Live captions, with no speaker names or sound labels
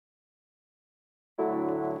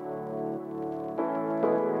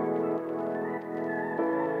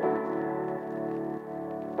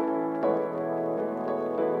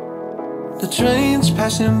The train's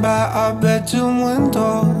passing by our bedroom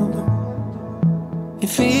window. It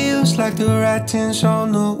feels like the writing's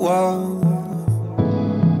on the wall.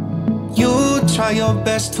 You try your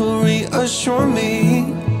best to reassure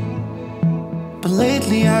me, but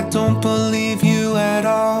lately I don't believe you at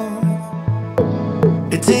all.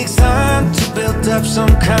 It takes time to build up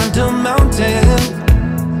some kind of mountain.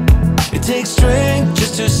 It takes strength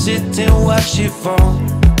just to sit and watch it fall.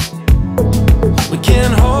 We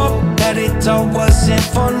can't hope that it all wasn't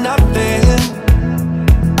for nothing,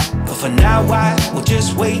 but for now I will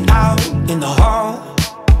just wait out in the hall.